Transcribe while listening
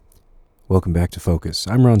Welcome back to Focus.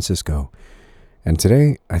 I'm Ron Cisco, and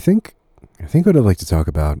today I think what I'd like to talk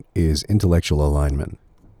about is intellectual alignment.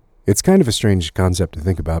 It's kind of a strange concept to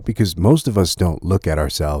think about because most of us don't look at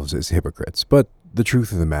ourselves as hypocrites, but the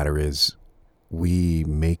truth of the matter is we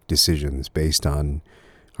make decisions based on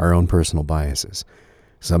our own personal biases.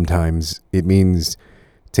 Sometimes it means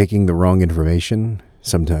taking the wrong information,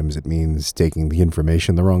 sometimes it means taking the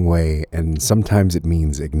information the wrong way, and sometimes it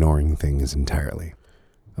means ignoring things entirely.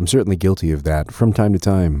 I'm certainly guilty of that from time to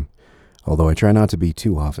time, although I try not to be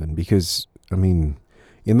too often because, in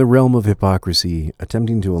the realm of hypocrisy,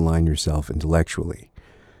 attempting to align yourself intellectually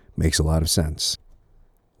makes a lot of sense.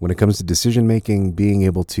 When it comes to decision making, being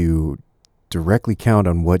able to directly count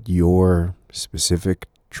on what your specific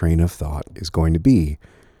train of thought is going to be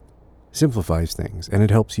simplifies things, and it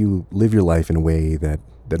helps you live your life in a way that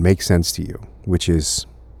makes sense to you, which is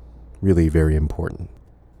really very important.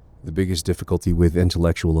 The biggest difficulty with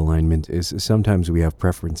intellectual alignment is sometimes we have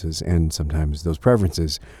preferences, and sometimes those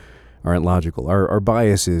preferences aren't logical. Our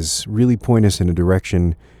biases really point us in a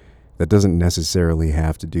direction that doesn't necessarily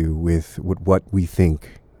have to do with what we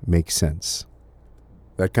think makes sense.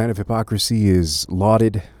 That kind of hypocrisy is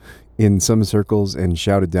lauded in some circles and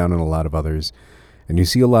shouted down in a lot of others. And you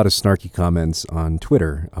see a lot of snarky comments on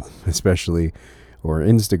Twitter, especially, or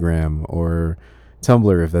Instagram, or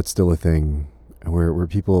Tumblr, if that's still a thing, where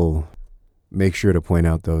people make sure to point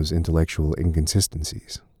out those intellectual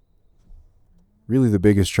inconsistencies. Really, the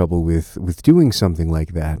biggest trouble with doing something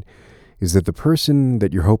like that is that the person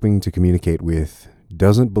that you're hoping to communicate with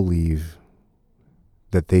doesn't believe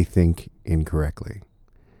that they think incorrectly.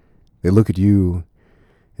 They look at you,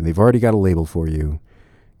 and they've already got a label for you,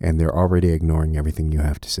 and they're already ignoring everything you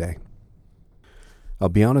have to say. I'll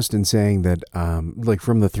be honest in saying that,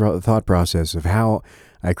 from the thought process of how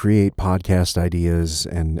I create podcast ideas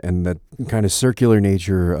and that kind of circular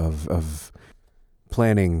nature of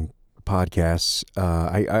planning podcasts,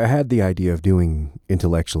 I had the idea of doing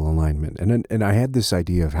intellectual alignment, and I had this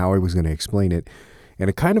idea of how I was going to explain it, and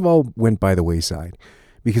it kind of all went by the wayside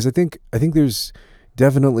because I think there's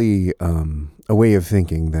definitely a way of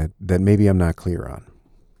thinking that maybe I'm not clear on.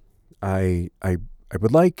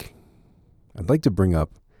 I'd like to bring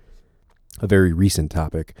up a very recent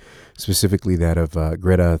topic, specifically that of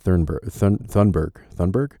Greta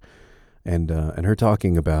Thunberg, and her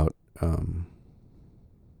talking about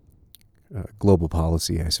global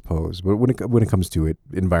policy, I suppose. But when it comes to it,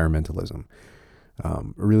 environmentalism,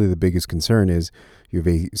 really the biggest concern is you have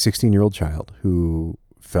a 16-year-old child who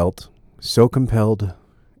felt so compelled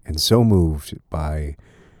and so moved by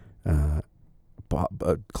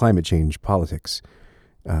climate change politics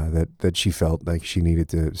that she felt like she needed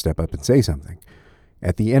to step up and say something.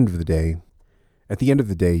 At the end of the day,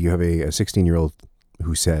 you have a 16-year-old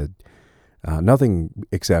who said nothing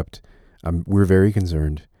except, "We're very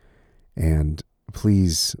concerned, and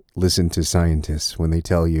please listen to scientists when they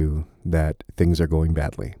tell you that things are going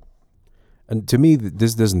badly." And to me,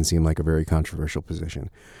 this doesn't seem like a very controversial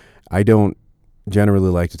position. I don't generally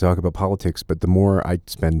like to talk about politics, but the more I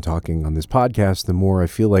spend talking on this podcast, the more I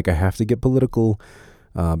feel like I have to get political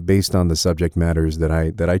based on the subject matters that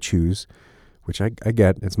I choose, which I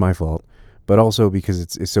get, it's my fault, but also because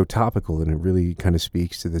it's so topical and it really kind of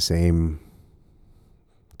speaks to the same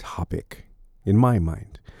topic in my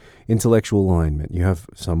mind. Intellectual alignment. You have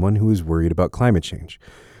someone who is worried about climate change,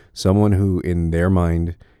 someone who in their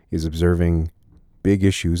mind is observing big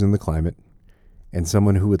issues in the climate, and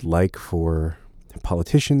someone who would like for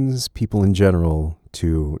politicians, people in general,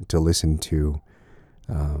 to listen to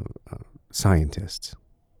scientists.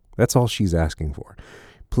 That's all she's asking for.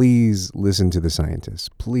 Please listen to the scientists.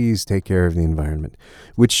 Please take care of the environment,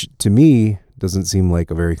 which to me doesn't seem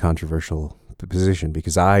like a very controversial position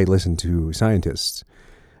because I listen to scientists.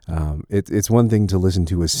 It's one thing to listen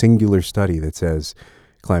to a singular study that says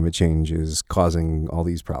climate change is causing all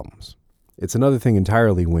these problems. It's another thing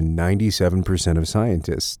entirely when 97% of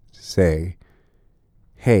scientists say,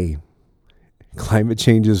 hey, climate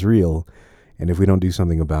change is real, and if we don't do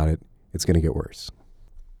something about it, it's going to get worse.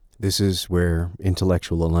 This is where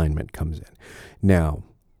intellectual alignment comes in. Now,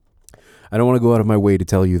 I don't want to go out of my way to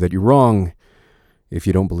tell you that you're wrong if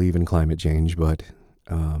you don't believe in climate change, but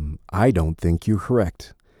I don't think you're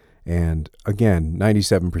correct. And again,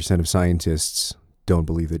 97% of scientists don't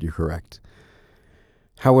believe that you're correct.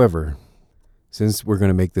 However, since we're going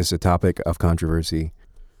to make this a topic of controversy,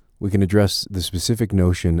 we can address the specific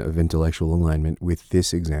notion of intellectual alignment with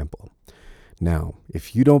this example. Now,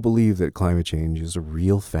 if you don't believe that climate change is a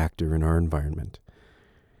real factor in our environment,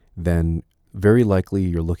 then very likely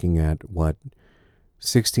you're looking at what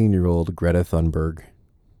 16-year-old Greta Thunberg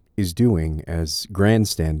is doing as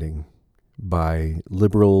grandstanding by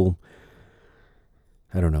liberal,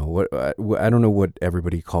 I don't know what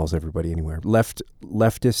everybody calls everybody anywhere.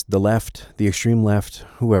 Leftist, the left, the extreme left,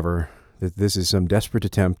 whoever. That this is some desperate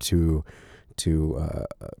attempt to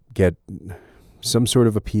get some sort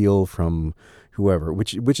of appeal from whoever,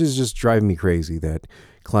 which is just driving me crazy that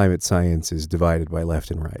climate science is divided by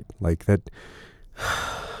left and right. Like that.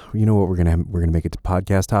 You know what, we're gonna make it a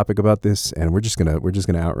podcast topic about this, and we're just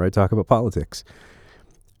gonna outright talk about politics.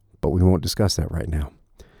 But we won't discuss that right now.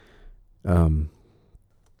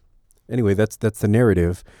 Anyway, that's the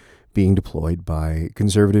narrative being deployed by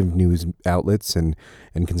conservative news outlets and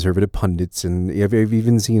conservative pundits, and I've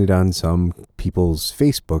even seen it on some people's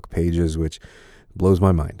Facebook pages, which blows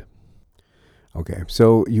my mind. Okay,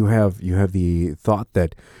 so you have the thought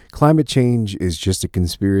that climate change is just a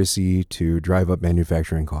conspiracy to drive up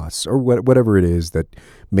manufacturing costs, or whatever it is that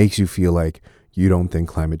makes you feel like you don't think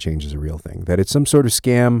climate change is a real thing, that it's some sort of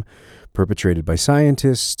scam perpetrated by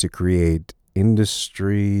scientists to create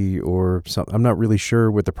industry or something. I'm not really sure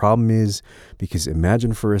what the problem is, because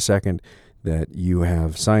imagine for a second that you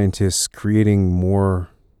have scientists creating more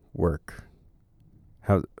work.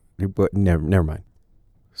 But never mind.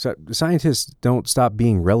 So scientists don't stop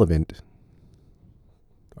being relevant.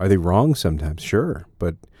 Are they wrong sometimes? Sure,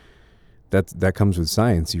 but that comes with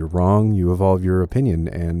science. You're wrong, you evolve your opinion,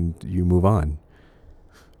 and you move on.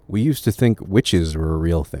 We used to think witches were a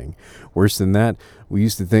real thing. Worse than that, we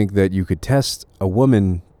used to think that you could test a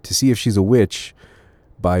woman to see if she's a witch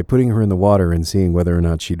by putting her in the water and seeing whether or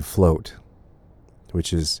not she'd float.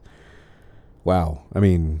 Which is, wow. I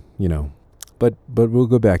mean, but we'll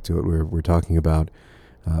go back to it. We're talking about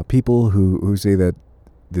people who say that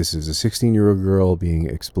this is a 16-year-old girl being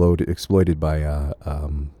exploited by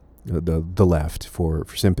the left for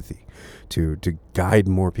sympathy, to guide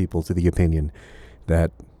more people to the opinion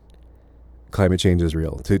that climate change is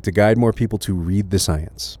real, to guide more people to read the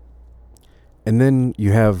science. And then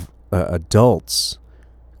you have adults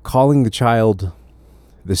calling the child,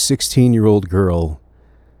 the 16-year-old girl,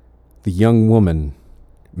 the young woman,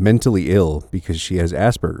 mentally ill because she has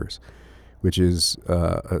Asperger's, which is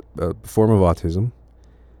a form of autism.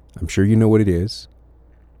 I'm sure you know what it is,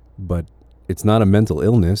 but it's not a mental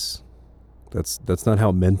illness. That's not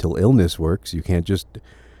how mental illness works. You can't just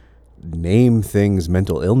name things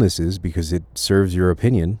mental illnesses because it serves your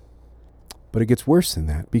opinion. But it gets worse than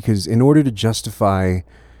that, because in order to justify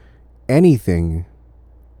anything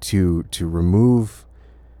to remove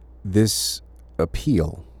this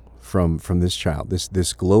appeal from this child,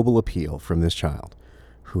 this global appeal from this child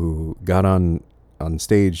who got on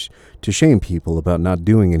stage to shame people about not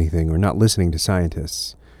doing anything or not listening to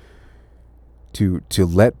scientists, to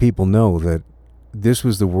let people know that this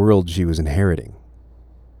was the world she was inheriting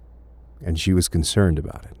and she was concerned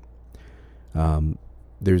about it.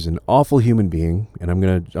 There's an awful human being, and I'm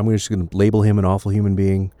just gonna label him an awful human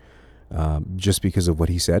being just because of what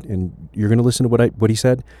he said, and you're gonna listen to what he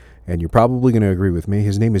said, and you're probably gonna agree with me.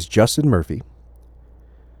 His name is Justin Murphy,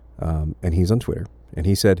 and he's on Twitter, and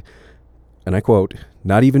he said, and I quote,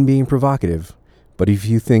 "Not even being provocative, but if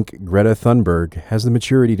you think Greta Thunberg has the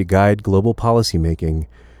maturity to guide global policymaking,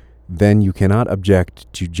 then you cannot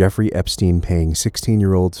object to Jeffrey Epstein paying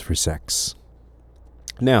 16-year-olds for sex."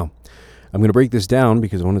 Now, I'm going to break this down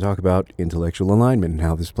because I want to talk about intellectual alignment and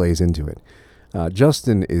how this plays into it.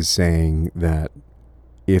 Justin is saying that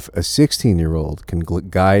if a 16-year-old can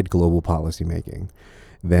guide global policymaking,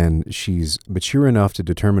 then she's mature enough to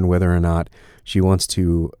determine whether or not she wants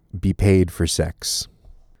to be paid for sex.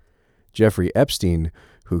 Jeffrey Epstein,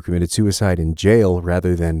 who committed suicide in jail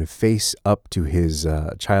rather than face up to his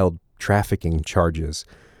child trafficking charges,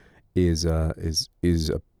 is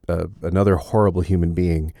another horrible human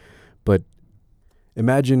being. But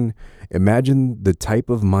imagine the type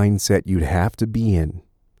of mindset you'd have to be in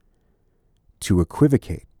to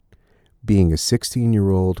equivocate being a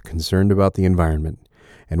 16-year-old concerned about the environment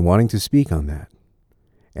and wanting to speak on that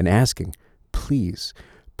and asking, please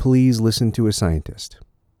listen to a scientist.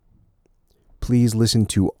 Please listen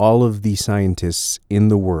to all of the scientists in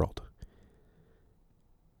the world.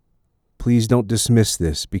 Please don't dismiss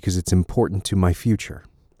this because it's important to my future.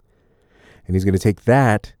 And he's going to take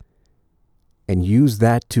that and use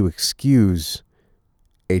that to excuse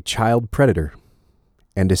a child predator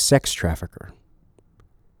and a sex trafficker.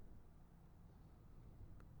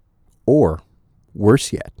 Or,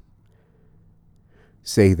 worse yet,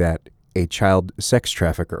 say that a child sex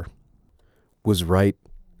trafficker was right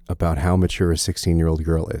about how mature a 16-year-old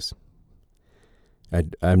girl is.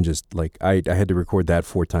 I'm just like, I had to record that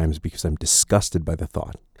 4 times because I'm disgusted by the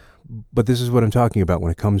thought. But this is what I'm talking about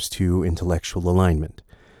when it comes to intellectual alignment.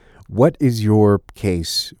 What is your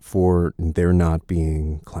case for there not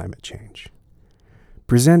being climate change?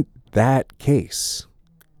 Present that case.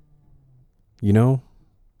 You know,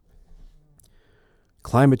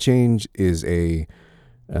 climate change is a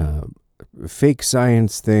fake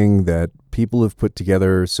science thing that people have put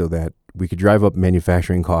together so that we could drive up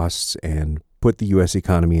manufacturing costs and put the U.S.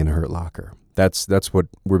 economy in a hurt locker. That's what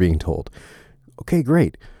we're being told. Okay,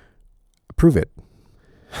 great. Prove it.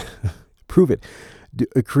 Prove it.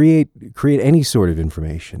 Create any sort of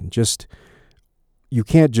information. You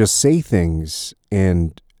can't just say things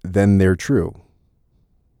and then they're true.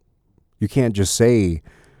 You can't just say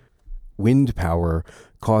wind power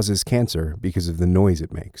causes cancer because of the noise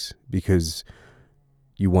it makes, because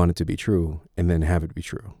you want it to be true and then have it be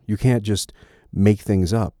true. You can't just make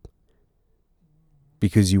things up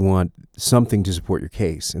because you want something to support your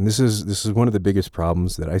case. And this is one of the biggest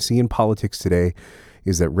problems that I see in politics today,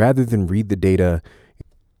 is that rather than read the data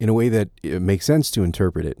in a way that it makes sense to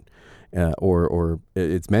interpret it, or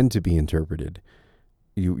it's meant to be interpreted,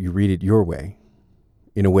 you read it your way,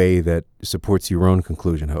 in a way that supports your own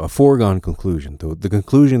conclusion, a foregone conclusion, the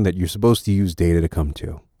conclusion that you're supposed to use data to come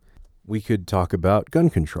to. We could talk about gun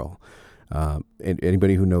control. And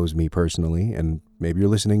anybody who knows me personally, and maybe you're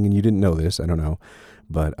listening and you didn't know this, I don't know,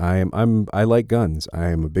 but I like guns. I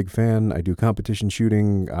am a big fan. I do competition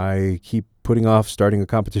shooting. I keep putting off starting a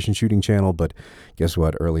competition shooting channel, but guess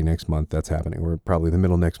what? Early next month that's happening, or probably the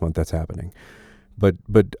middle next month that's happening. But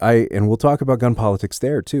we'll talk about gun politics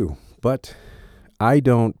there too. But I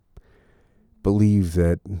don't believe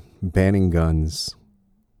that banning guns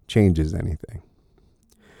changes anything.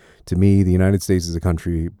 To me, the United States is a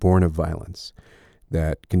country born of violence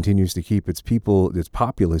that continues to keep its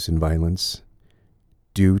populace in violence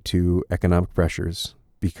due to economic pressures,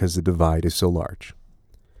 because the divide is so large.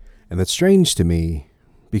 And that's strange to me,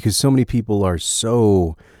 because so many people are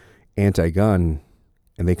so anti-gun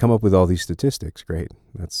and they come up with all these statistics. Great.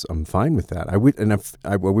 I'm fine with that. I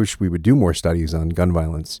wish we would do more studies on gun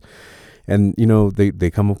violence. And,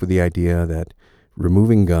 they come up with the idea that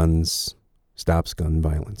removing guns stops gun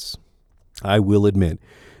violence. I will admit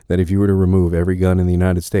that if you were to remove every gun in the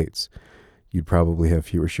United States, you'd probably have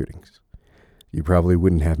fewer shootings. You probably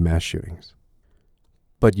wouldn't have mass shootings.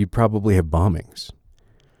 But you'd probably have bombings.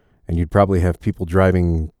 And you'd probably have people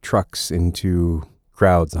driving trucks into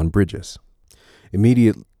crowds on bridges.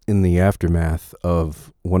 Immediately in the aftermath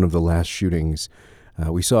of one of the last shootings,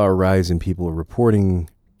 we saw a rise in people reporting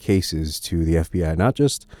cases to the FBI. Not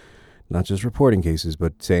just reporting cases,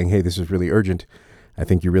 but saying, hey, this is really urgent. I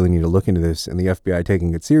think you really need to look into this. And the FBI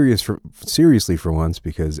taking it seriously for once,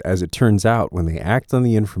 because as it turns out, when they act on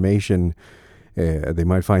the information, they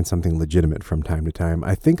might find something legitimate from time to time.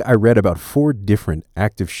 I think I read about 4 different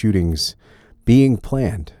active shootings being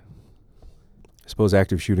planned. I suppose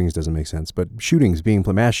active shootings doesn't make sense, but mass shootings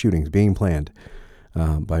being planned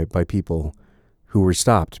by people who were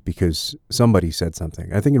stopped because somebody said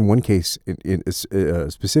something. I think in one case,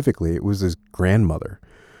 specifically, it was his grandmother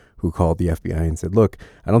who called the FBI and said, look,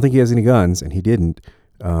 I don't think he has any guns, and he didn't,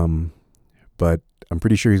 but I'm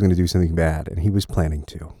pretty sure he's going to do something bad, and he was planning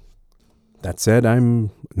to. That said, I'm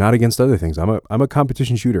not against other things. I'm a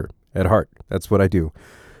competition shooter at heart. That's what I do,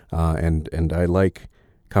 and I like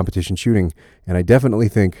competition shooting, and I definitely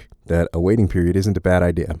think that a waiting period isn't a bad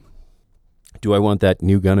idea. Do I want that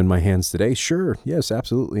new gun in my hands today? Sure. Yes,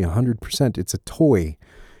 absolutely. 100%. It's a toy.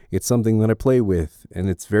 It's something that I play with, and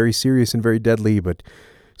it's very serious and very deadly, but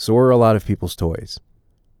so are a lot of people's toys.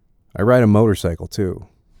 I ride a motorcycle too.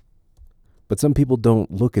 But some people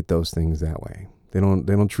don't look at those things that way. They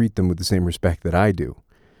don't treat them with the same respect that I do.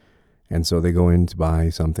 And so they go in to buy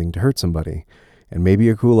something to hurt somebody. And maybe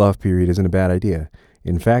a cool-off period isn't a bad idea.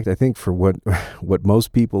 In fact, I think for what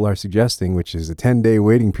most people are suggesting, which is a 10-day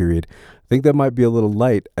waiting period, I think that might be a little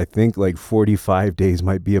light. I think like 45 days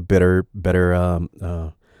might be a better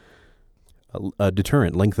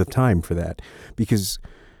deterrent length of time for that. Because,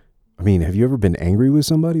 I mean, have you ever been angry with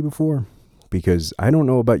somebody before? Because I don't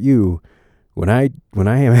know about you, when I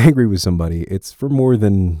am angry with somebody, it's for more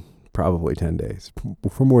than probably 10 days,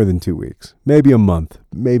 for more than 2 weeks, maybe a month,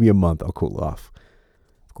 I'll cool off.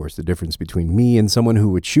 Of course, the difference between me and someone who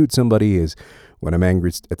would shoot somebody is when I'm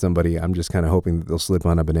angry at somebody, I'm just kind of hoping that they'll slip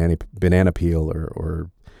on a banana peel or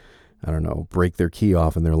I don't know, break their key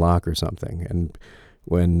off in their lock or something. And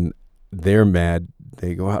when they're mad,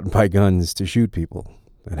 they go out and buy guns to shoot people.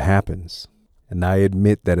 That happens. And I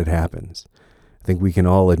admit that it happens. I think we can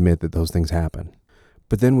all admit that those things happen.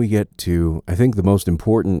 But then we get to, I think the most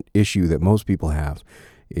important issue that most people have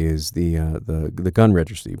is the gun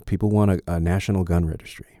registry. People want a national gun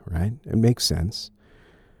registry, right? It makes sense.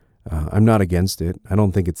 I'm not against it. I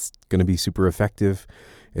don't think it's going to be super effective,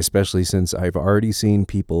 especially since I've already seen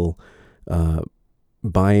people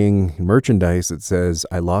buying merchandise that says,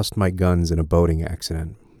 "I lost my guns in a boating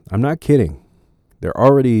accident." I'm not kidding. They're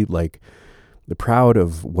already they're proud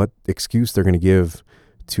of what excuse they're going to give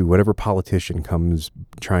to whatever politician comes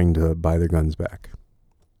trying to buy their guns back.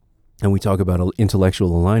 And we talk about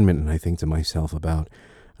intellectual alignment, and I think to myself about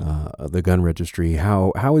the gun registry.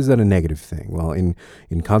 How is that a negative thing? Well, in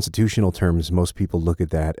constitutional terms, most people look at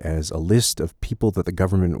that as a list of people that the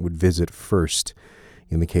government would visit first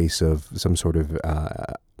in the case of some sort of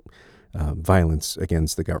violence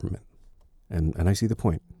against the government. And I see the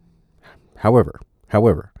point. However,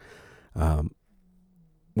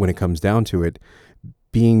 when it comes down to it,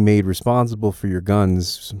 being made responsible for your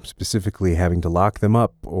guns, specifically having to lock them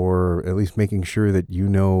up or at least making sure that you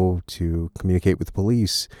know to communicate with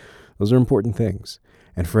police, those are important things.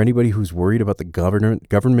 And for anybody who's worried about the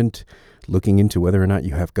government looking into whether or not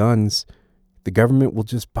you have guns, the government will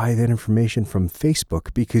just buy that information from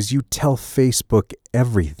Facebook because you tell Facebook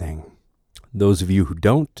everything. Those of you who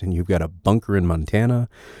don't, and you've got a bunker in Montana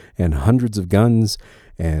and hundreds of guns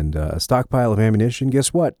and a stockpile of ammunition,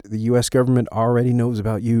 guess what? The U.S. government already knows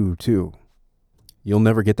about you, too. You'll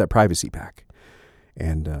never get that privacy back.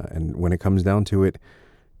 And when it comes down to it,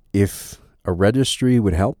 if a registry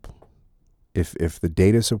would help, if the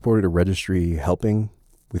data supported a registry helping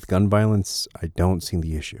with gun violence, I don't see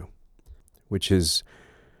the issue. Which is,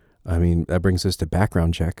 that brings us to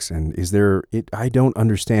background checks. And I don't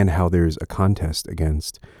understand how there's a contest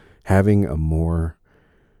against having a more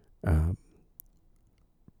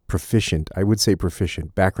proficient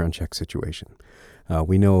background check situation.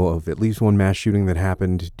 We know of at least one mass shooting that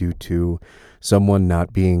happened due to someone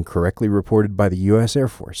not being correctly reported by the U.S. Air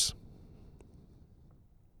Force.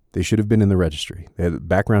 They should have been in the registry.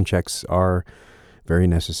 Background checks are very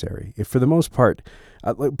necessary. If for the most part,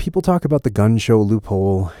 people talk about the gun show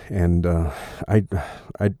loophole, and I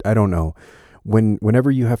don't know.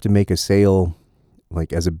 Whenever you have to make a sale,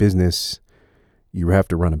 like as a business, you have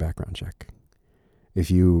to run a background check. If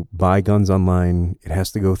you buy guns online, it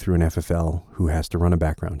has to go through an FFL who has to run a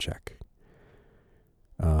background check.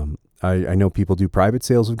 I know people do private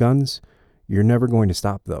sales of guns. You're never going to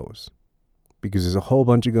stop those because there's a whole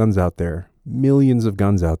bunch of guns out there, millions of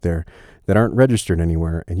guns out there that aren't registered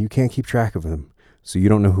anywhere, and you can't keep track of them, so you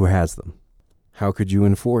don't know who has them. How could you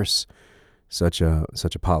enforce such a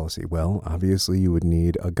policy? Well, obviously you would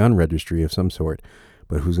need a gun registry of some sort,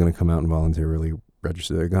 but who's going to come out and voluntarily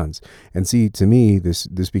register their guns? And see, to me, this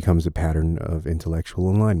becomes a pattern of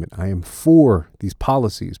intellectual alignment. I am for these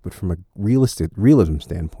policies, but from a realism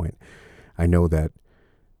standpoint, I know that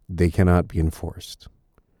they cannot be enforced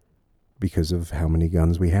because of how many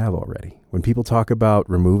guns we have already. When people talk about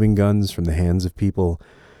removing guns from the hands of people,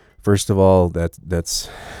 first of all, that's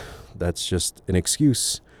just an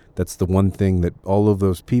excuse. That's the one thing that all of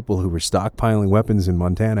those people who were stockpiling weapons in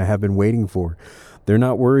Montana have been waiting for. They're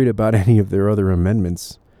not worried about any of their other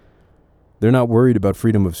amendments. They're not worried about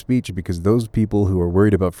freedom of speech because those people who are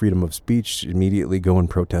worried about freedom of speech immediately go and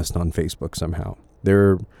protest on Facebook somehow.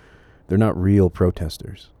 They're not real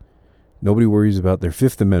protesters. Nobody worries about their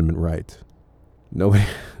Fifth Amendment right. Nobody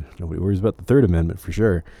worries about the Third Amendment for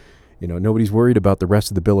sure. Nobody's worried about the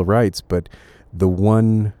rest of the Bill of Rights, but the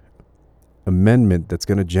one amendment that's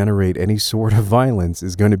going to generate any sort of violence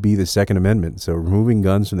is going to be the Second Amendment. So removing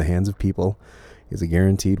guns from the hands of people is a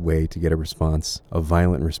guaranteed way to get a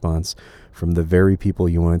violent response from the very people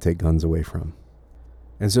you want to take guns away from.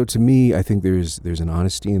 And so to me, I think there's an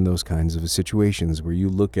honesty in those kinds of situations where you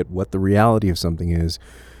look at what the reality of something is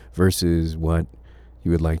versus what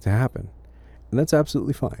you would like to happen. And that's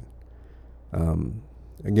absolutely fine.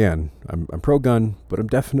 Again, I'm pro-gun, but I'm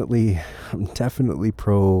definitely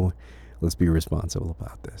pro, let's be responsible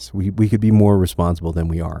about this. We could be more responsible than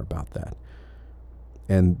we are about that.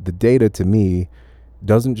 And the data, to me,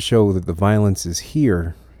 doesn't show that the violence is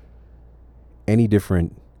here any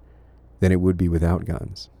different than it would be without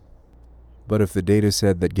guns. But if the data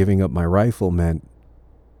said that giving up my rifle meant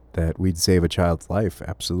that we'd save a child's life,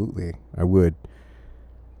 absolutely, I would.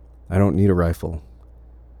 I don't need a rifle.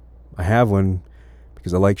 I have one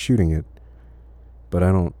because I like shooting it, but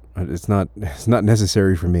it's not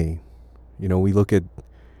necessary for me. We look at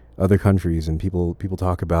other countries and people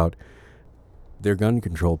talk about their gun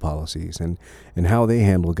control policies and how they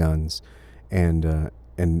handle guns, and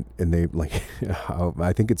they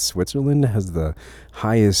I think it's Switzerland has the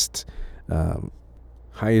highest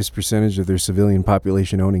percentage of their civilian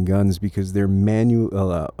population owning guns because their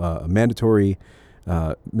mandatory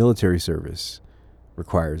military service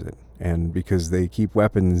requires it, and because they keep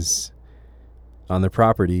weapons on the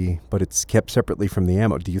property, but it's kept separately from the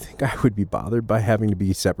ammo. Do you think I would be bothered by having to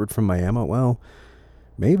be separate from my ammo? Well,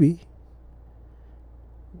 maybe.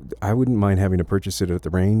 I wouldn't mind having to purchase it at the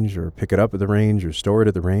range or pick it up at the range or store it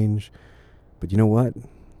at the range. But you know what?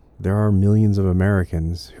 There are millions of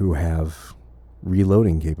Americans who have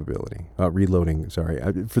reloading capability.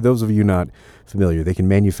 For those of you not familiar, they can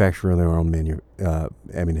manufacture their own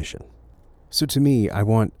ammunition. So to me, I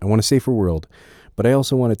want a safer world, but I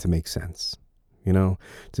also want it to make sense. To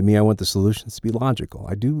me, I want the solutions to be logical.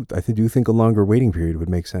 I do think a longer waiting period would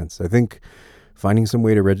make sense. I think finding some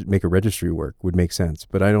way to make a registry work would make sense,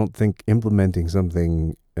 but I don't think implementing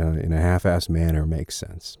something in a half-assed manner makes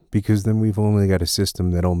sense, because then we've only got a system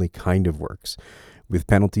that only kind of works, with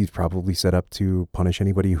penalties probably set up to punish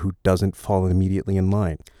anybody who doesn't fall immediately in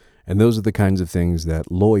line. And those are the kinds of things that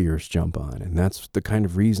lawyers jump on, and that's the kind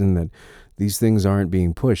of reason that these things aren't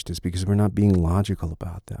being pushed, is because we're not being logical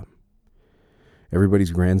about them.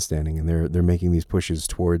 Everybody's grandstanding, and they're making these pushes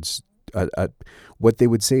towards what they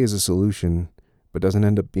would say is a solution, but doesn't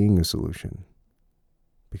end up being a solution,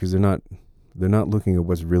 because they're not looking at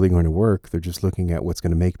what's really going to work. They're just looking at what's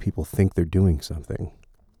going to make people think they're doing something.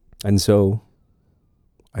 And so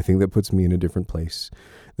I think that puts me in a different place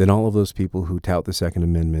than all of those people who tout the Second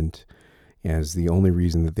Amendment as the only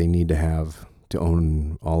reason that they need to have to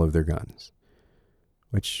own all of their guns,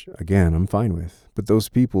 which, again, I'm fine with. But those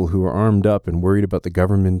people who are armed up and worried about the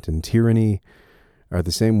government and tyranny are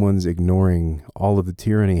the same ones ignoring all of the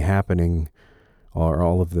tyranny happening, or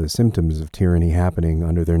all of the symptoms of tyranny happening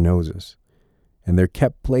under their noses. And they're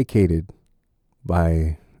kept placated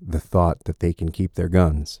by the thought that they can keep their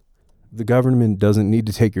guns. The government doesn't need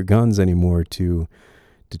to take your guns anymore to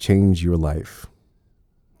change your life.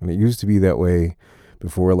 And it used to be that way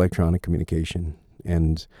before electronic communication.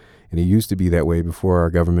 And it used to be that way before our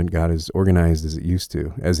government got as organized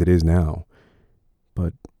as it is now.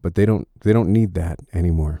 But they don't need that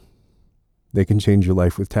anymore. They can change your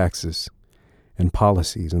life with taxes and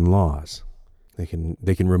policies and laws. They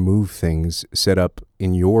can remove things set up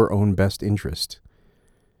in your own best interest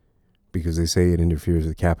because they say it interferes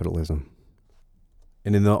with capitalism.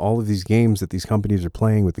 And in all of these games that these companies are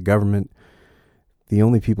playing with the government, the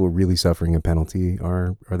only people really suffering a penalty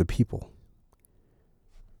are the people.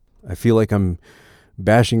 I feel like I'm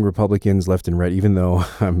bashing Republicans left and right, even though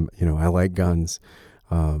I like guns.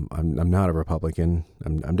 I'm not a Republican.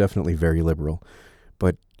 I'm definitely very liberal,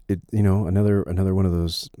 but another one of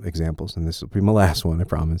those examples, and this will be my last one, I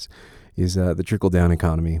promise, is the trickle-down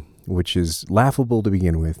economy, which is laughable to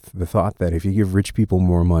begin with. The thought that if you give rich people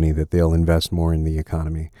more money, that they'll invest more in the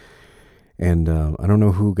economy. And I don't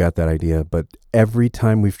know who got that idea, but every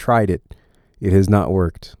time we've tried it, it has not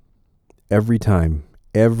worked. Every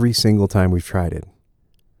single time we've tried it,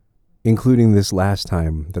 including this last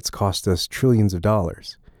time that's cost us trillions of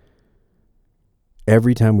dollars.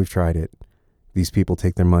 Every time we've tried it, these people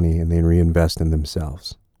take their money and they reinvest in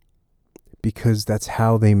themselves, because that's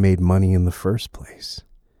how they made money in the first place.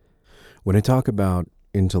 When I talk about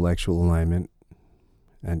intellectual alignment,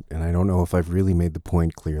 and I don't know if I've really made the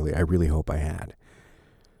point clearly, I really hope I had.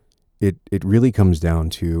 It really comes down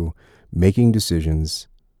to making decisions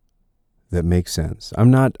that make sense.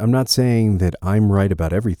 I'm not saying that I'm right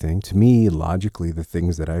about everything. To me, logically, the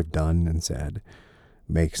things that I've done and said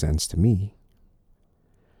make sense to me.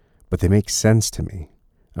 But they make sense to me.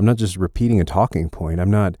 I'm not just repeating a talking point. I'm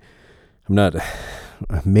not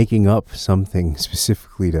making up something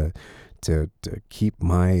specifically to keep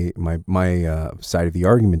my side of the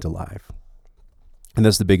argument alive. And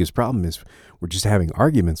that's the biggest problem, is we're just having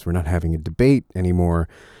arguments. We're not having a debate anymore.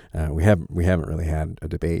 We haven't really had a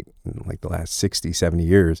debate in like the last 60, 70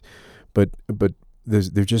 years. But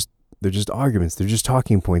they're just arguments. They're just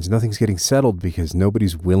talking points. Nothing's getting settled because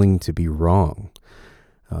nobody's willing to be wrong.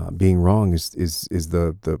 Being wrong is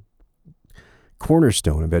the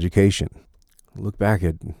cornerstone of education. Look back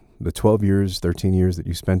at the 12 years, 13 years that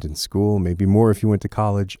you spent in school, maybe more if you went to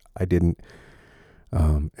college. I didn't.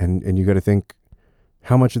 And you got to think,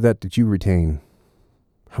 how much of that did you retain?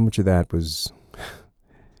 How much of that was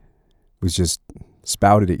just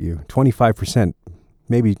spouted at you? 25%,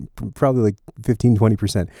 maybe probably like 15,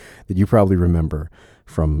 20% that you probably remember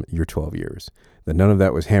from your 12 years. That none of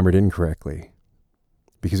that was hammered in correctly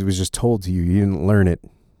because it was just told to you. You didn't learn it.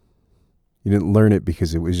 You didn't learn it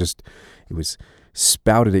because it was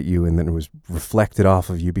spouted at you, and then it was reflected off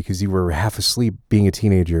of you because you were half asleep being a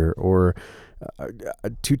teenager, or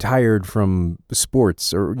too tired from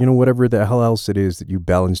sports, or whatever the hell else it is that you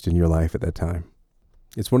balanced in your life at that time.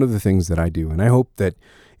 It's one of the things that I do, and I hope that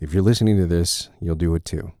if you're listening to this, you'll do it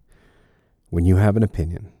too. When you have an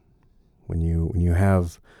opinion, when you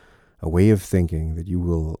have a way of thinking that you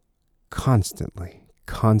will constantly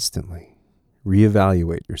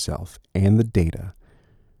reevaluate yourself and the data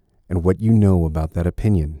and what you know about that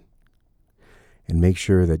opinion, and make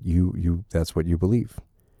sure that you that's what you believe.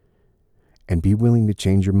 And be willing to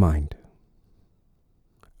change your mind.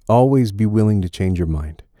 Always be willing to change your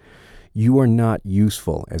mind. You are not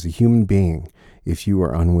useful as a human being if you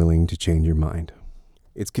are unwilling to change your mind.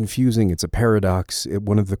 It's confusing. It's a paradox.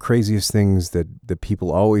 One of the craziest things that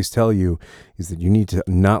people always tell you is that you need to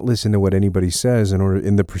not listen to what anybody says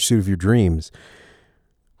in the pursuit of your dreams,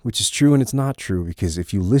 which is true and it's not true, because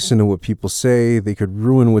if you listen to what people say, they could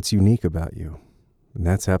ruin what's unique about you. And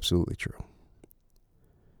that's absolutely true.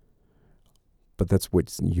 But that's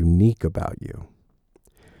what's unique about you.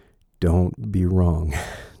 Don't be wrong.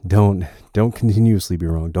 Don't continuously be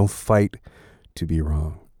wrong. Don't fight to be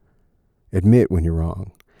wrong. Admit when you're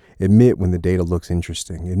wrong. Admit when the data looks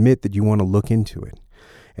interesting. Admit that you want to look into it.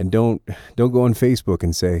 And don't go on Facebook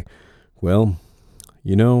and say, well,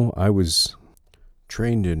 I was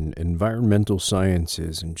trained in environmental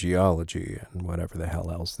sciences and geology and whatever the hell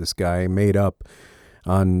else this guy made up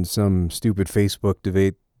on some stupid Facebook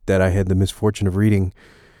debate that I had the misfortune of reading.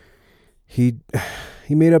 He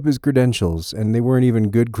made up his credentials, and they weren't even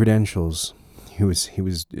good credentials. He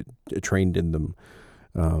was trained in them.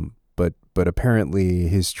 But apparently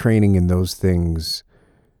his training in those things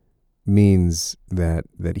means that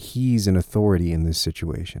he's an authority in this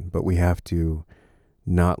situation. But we have to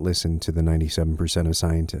not listen to the 97% of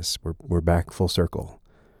scientists. We're back full circle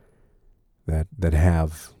that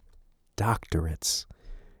have doctorates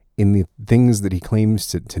in the things that he claims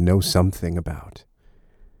to know something about.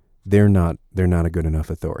 They're not a good enough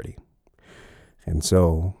authority. And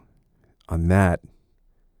so on that,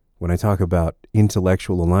 when I talk about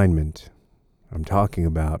intellectual alignment, I'm talking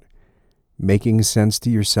about making sense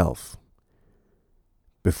to yourself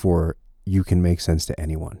before you can make sense to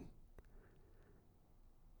anyone.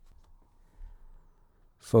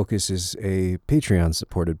 Focus is a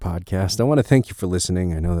Patreon-supported podcast. I want to thank you for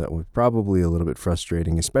listening. I know that was probably a little bit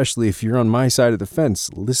frustrating, especially if you're on my side of the fence,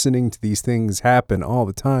 listening to these things happen all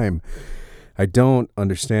the time. I don't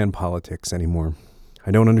understand politics anymore.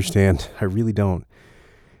 I don't understand. I really don't.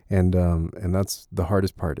 And that's the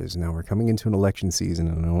hardest part. Is now we're coming into an election season,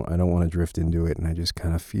 and I don't want to drift into it, and I just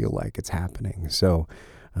kind of feel like it's happening. So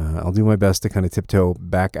I'll do my best to kind of tiptoe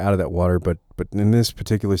back out of that water. But in this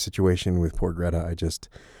particular situation with poor Greta, I just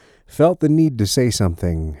felt the need to say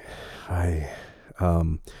something.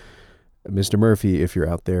 Mr. Murphy, if you're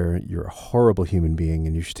out there, you're a horrible human being,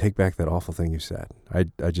 and you should take back that awful thing you said.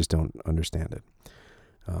 I just don't understand it.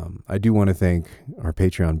 I do want to thank our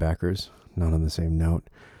Patreon backers, not on the same note,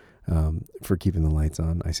 for keeping the lights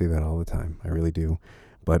on. I say that all the time. I really do.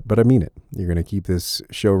 But I mean it. You're going to keep this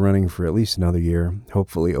show running for at least another year,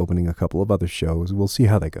 hopefully opening a couple of other shows. We'll see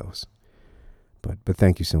how that goes. But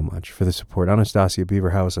thank you so much for the support. Anastasia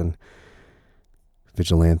Beaverhausen,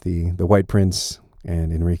 Vigilante, The White Prince,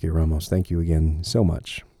 and Enrique Ramos. Thank you again so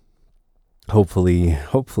much. Hopefully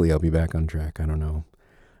I'll be back on track. I don't know.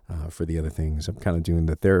 For the other things, I'm kind of doing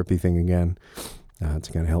the therapy thing again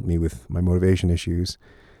to kind of help me with my motivation issues,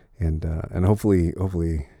 and hopefully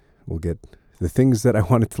we'll get the things that I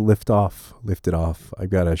wanted to lifted off. I've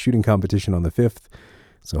got a shooting competition on the 5th,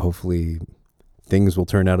 so hopefully things will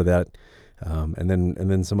turn out of that, and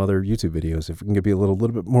then some other YouTube videos if we can be a little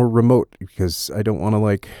bit more remote, because I don't want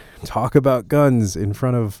to talk about guns in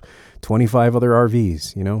front of 25 other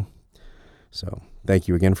RVs, So thank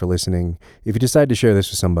you again for listening. If you decide to share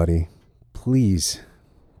this with somebody, please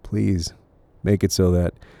make it so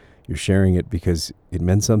that you're sharing it because it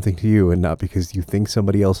meant something to you and not because you think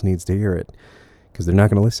somebody else needs to hear it, because they're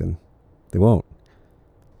not going to listen. They won't.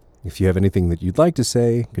 If you have anything that you'd like to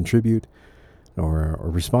say, contribute, or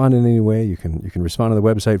respond in any way, you can respond to the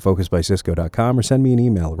website, focusbycisco.com, or send me an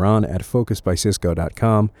email,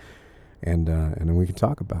 ron@focusbycisco.com, and then we can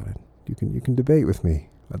talk about it. You can debate with me.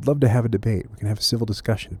 I'd love to have a debate. We can have a civil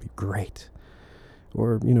discussion. It'd be great.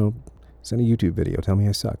 Or, send a YouTube video. Tell me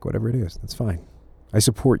I suck. Whatever it is. That's fine. I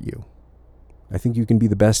support you. I think you can be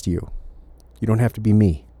the best you. You don't have to be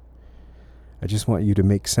me. I just want you to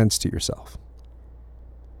make sense to yourself.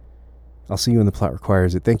 I'll see you in The Plot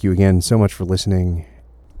Requires It. Thank you again so much for listening.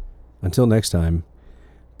 Until next time,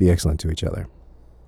 be excellent to each other.